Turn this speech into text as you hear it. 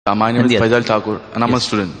My name is Faisal Thakur and I'm a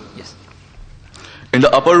student. Yes. In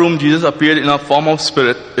the upper room, Jesus appeared in a form of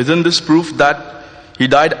spirit. Isn't this proof that he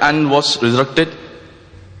died and was resurrected?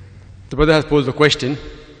 The brother has posed the question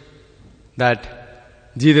that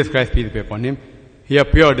Jesus Christ, peace be upon him, he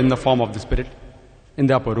appeared in the form of the spirit in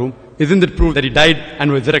the upper room. Isn't it proof that he died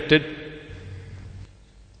and resurrected?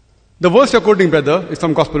 The verse you're quoting, brother, is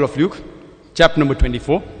from Gospel of Luke, chapter number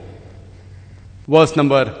 24, verse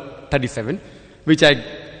number 37, which I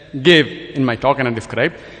gave in my talk and I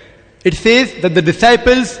described. It says that the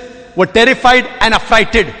disciples were terrified and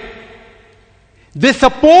affrighted. They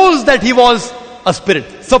supposed that he was a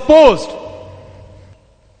spirit. Supposed.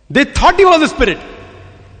 They thought he was a spirit.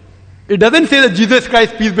 It doesn't say that Jesus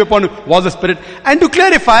Christ, peace be upon him, was a spirit. And to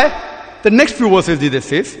clarify, the next few verses Jesus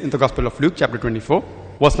says in the Gospel of Luke, chapter 24,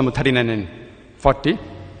 verse number 39 and 40,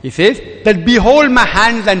 he says that behold my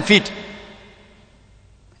hands and feet.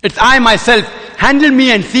 It's I myself. Handle me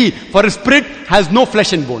and see, for a spirit has no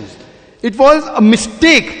flesh and bones. It was a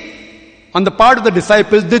mistake on the part of the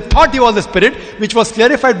disciples. They thought he was a spirit, which was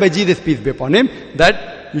clarified by Jesus, peace be upon him,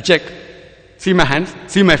 that you check, see my hands,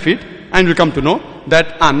 see my feet, and you'll come to know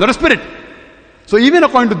that I'm not a spirit. So even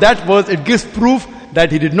according to that verse, it gives proof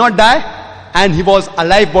that he did not die and he was a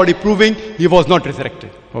live body, proving he was not resurrected.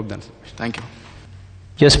 Hope that's it. Thank you.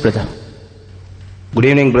 Yes, brother. Good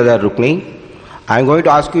evening, brother Rukni. I am going to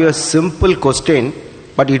ask you a simple question,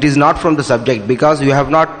 but it is not from the subject because you have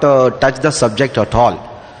not touched the subject at all.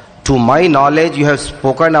 To my knowledge, you have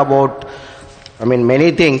spoken about,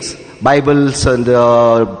 many things, Bibles and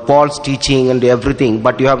Paul's teaching and everything,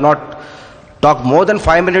 but you have not talked more than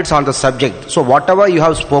 5 minutes on the subject. So whatever you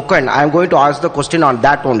have spoken, I am going to ask the question on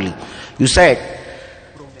that only. You said,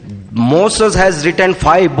 Moses has written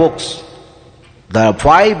 5 books. The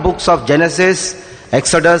 5 books of Genesis,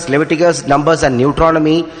 Exodus, Leviticus, Numbers and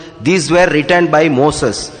Deuteronomy, these were written by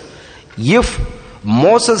Moses. If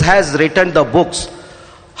Moses has written the books,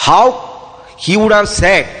 how he would have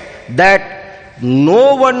said that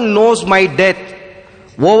no one knows my death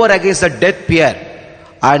over against the death pair,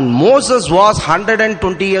 and Moses was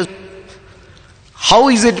 120 years. How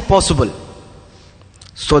is it possible?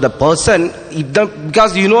 So the person,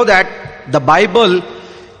 because you know that the Bible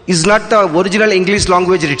is not the original English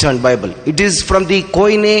language written Bible. It is from the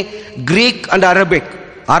Koine, Greek and Aramaic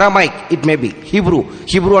it may be,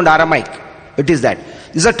 Hebrew and Aramaic. It is that.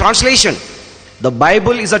 It's a translation. The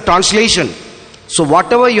Bible is a translation. So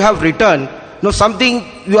whatever you have written, something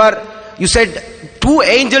you said 2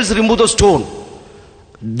 angels remove the stone.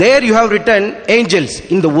 There you have written angels.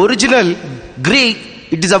 In the original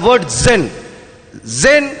Greek, it is a word zen.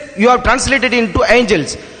 Zen you have translated into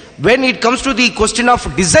angels. When it comes to the question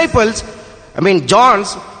of disciples,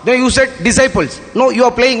 John's, then you said disciples. No, you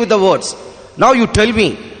are playing with the words. Now you tell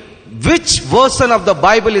me, which version of the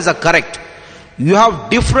Bible is correct? You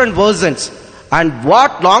have different versions. And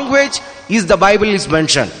what language is the Bible is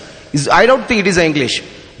mentioned? I don't think it is English.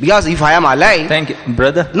 Because if I am alive... Thank you,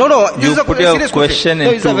 brother. No, this you is a put very your serious question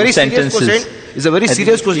into it's a very sentences. Serious question. It's a very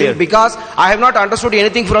serious question because I have not understood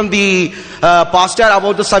anything from the pastor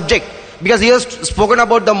about the subject. Because he has spoken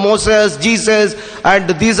about the Moses, Jesus, and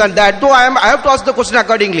this and that. So I have to ask the question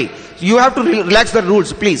accordingly. You have to relax the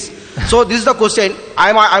rules, please. So this is the question.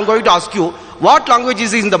 I'm going to ask you, what language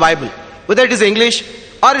is in the Bible? Whether it is English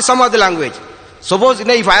or is some other language. Suppose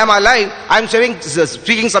if I am alive, I am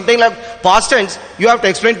speaking something like past tense. You have to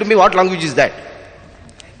explain to me what language is that.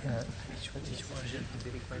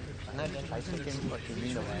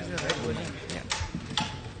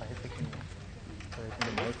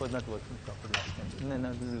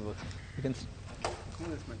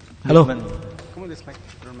 Hello. Come on this mic.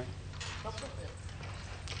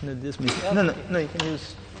 No, this mic. No, you can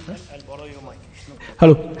use. I'll borrow your mic.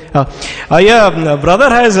 Hello. Brother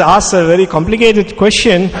has asked a very complicated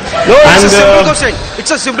question. No, it's a simple question.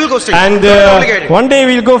 It's a simple question. And one day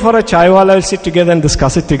we'll go for a chai wala, we'll sit together and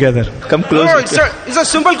discuss it together. Come close. No, it's a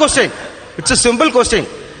simple question. It's a simple question.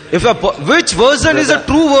 Which version is a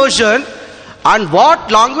true version and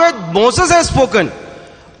what language Moses has spoken?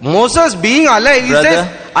 Moses being alive, he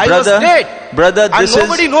says, I was dead. Brother, and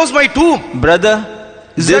nobody knows my tomb. Brother,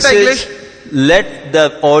 is that English? Let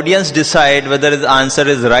the audience decide whether the answer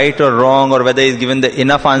is right or wrong or whether he's given the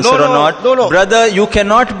enough answer or not. No. Brother, you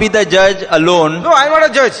cannot be the judge alone. No, I'm not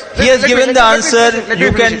a judge. He has given the answer.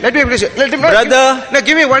 Let me finish it. Brother,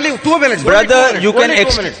 give me only 2 minutes. Brother, you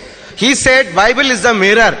can... He said, Bible is the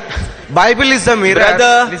mirror. Bible is the mirror.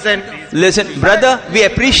 Brother, listen. Brother, we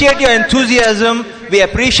appreciate your enthusiasm.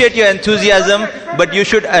 But you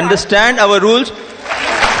should understand our rules.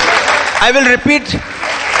 I will repeat.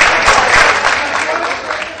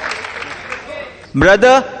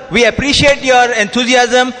 Brother, we appreciate your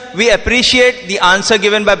enthusiasm. We appreciate the answer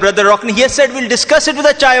given by Brother Rockney. He has said we'll discuss it with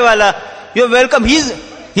the chaiwala. You're welcome.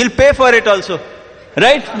 He'll pay for it also.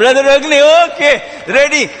 Right, Brother Rockney? Okay,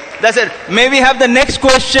 ready. That's it. May we have the next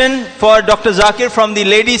question for Dr. Zakir from the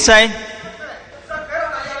ladies' side?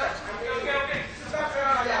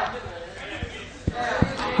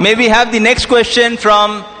 May we have the next question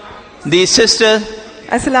from the sister?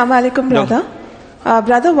 Assalamu alaikum, brother.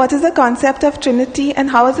 Brother, what is the concept of Trinity and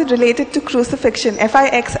how is it related to crucifixion?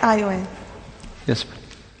 Fixion. Yes.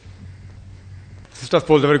 Sister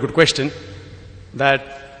posed a very good question,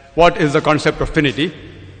 that what is the concept of Trinity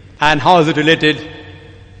and how is it related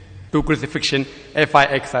to crucifixion,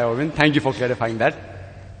 Fixion. Thank you for clarifying that.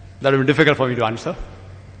 That will be difficult for me to answer.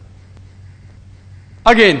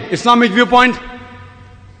 Again, Islamic viewpoint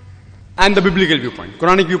and the biblical viewpoint.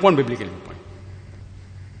 Quranic viewpoint, biblical viewpoint.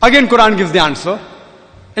 Again, Quran gives the answer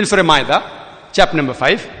in Surah Ma'idah, chapter number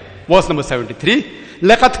 5, verse number 73.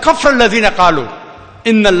 لَقَدْ كَفْرَ الَّذِينَ قَالُوا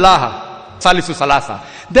إِنَّ اللَّهَ ثَالِثُ ثَلَاثَةٍ.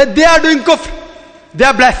 That they are doing kufr. They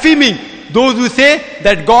are blaspheming those who say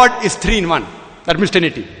that God is 3 in 1. That means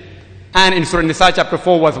Trinity. And in Surah Nisa, chapter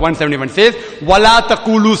 4, verse 171 says, وَلَا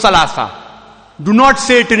تَقُولُوا ثَلَاثَةٍ. Do not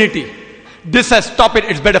say Trinity. This says, stop it,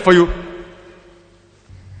 it's better for you.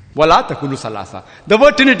 وَلَا تَقُولُوا ثَلَاثَةٍ. The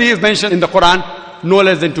word Trinity is mentioned in the Quran no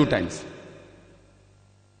less than 2 times.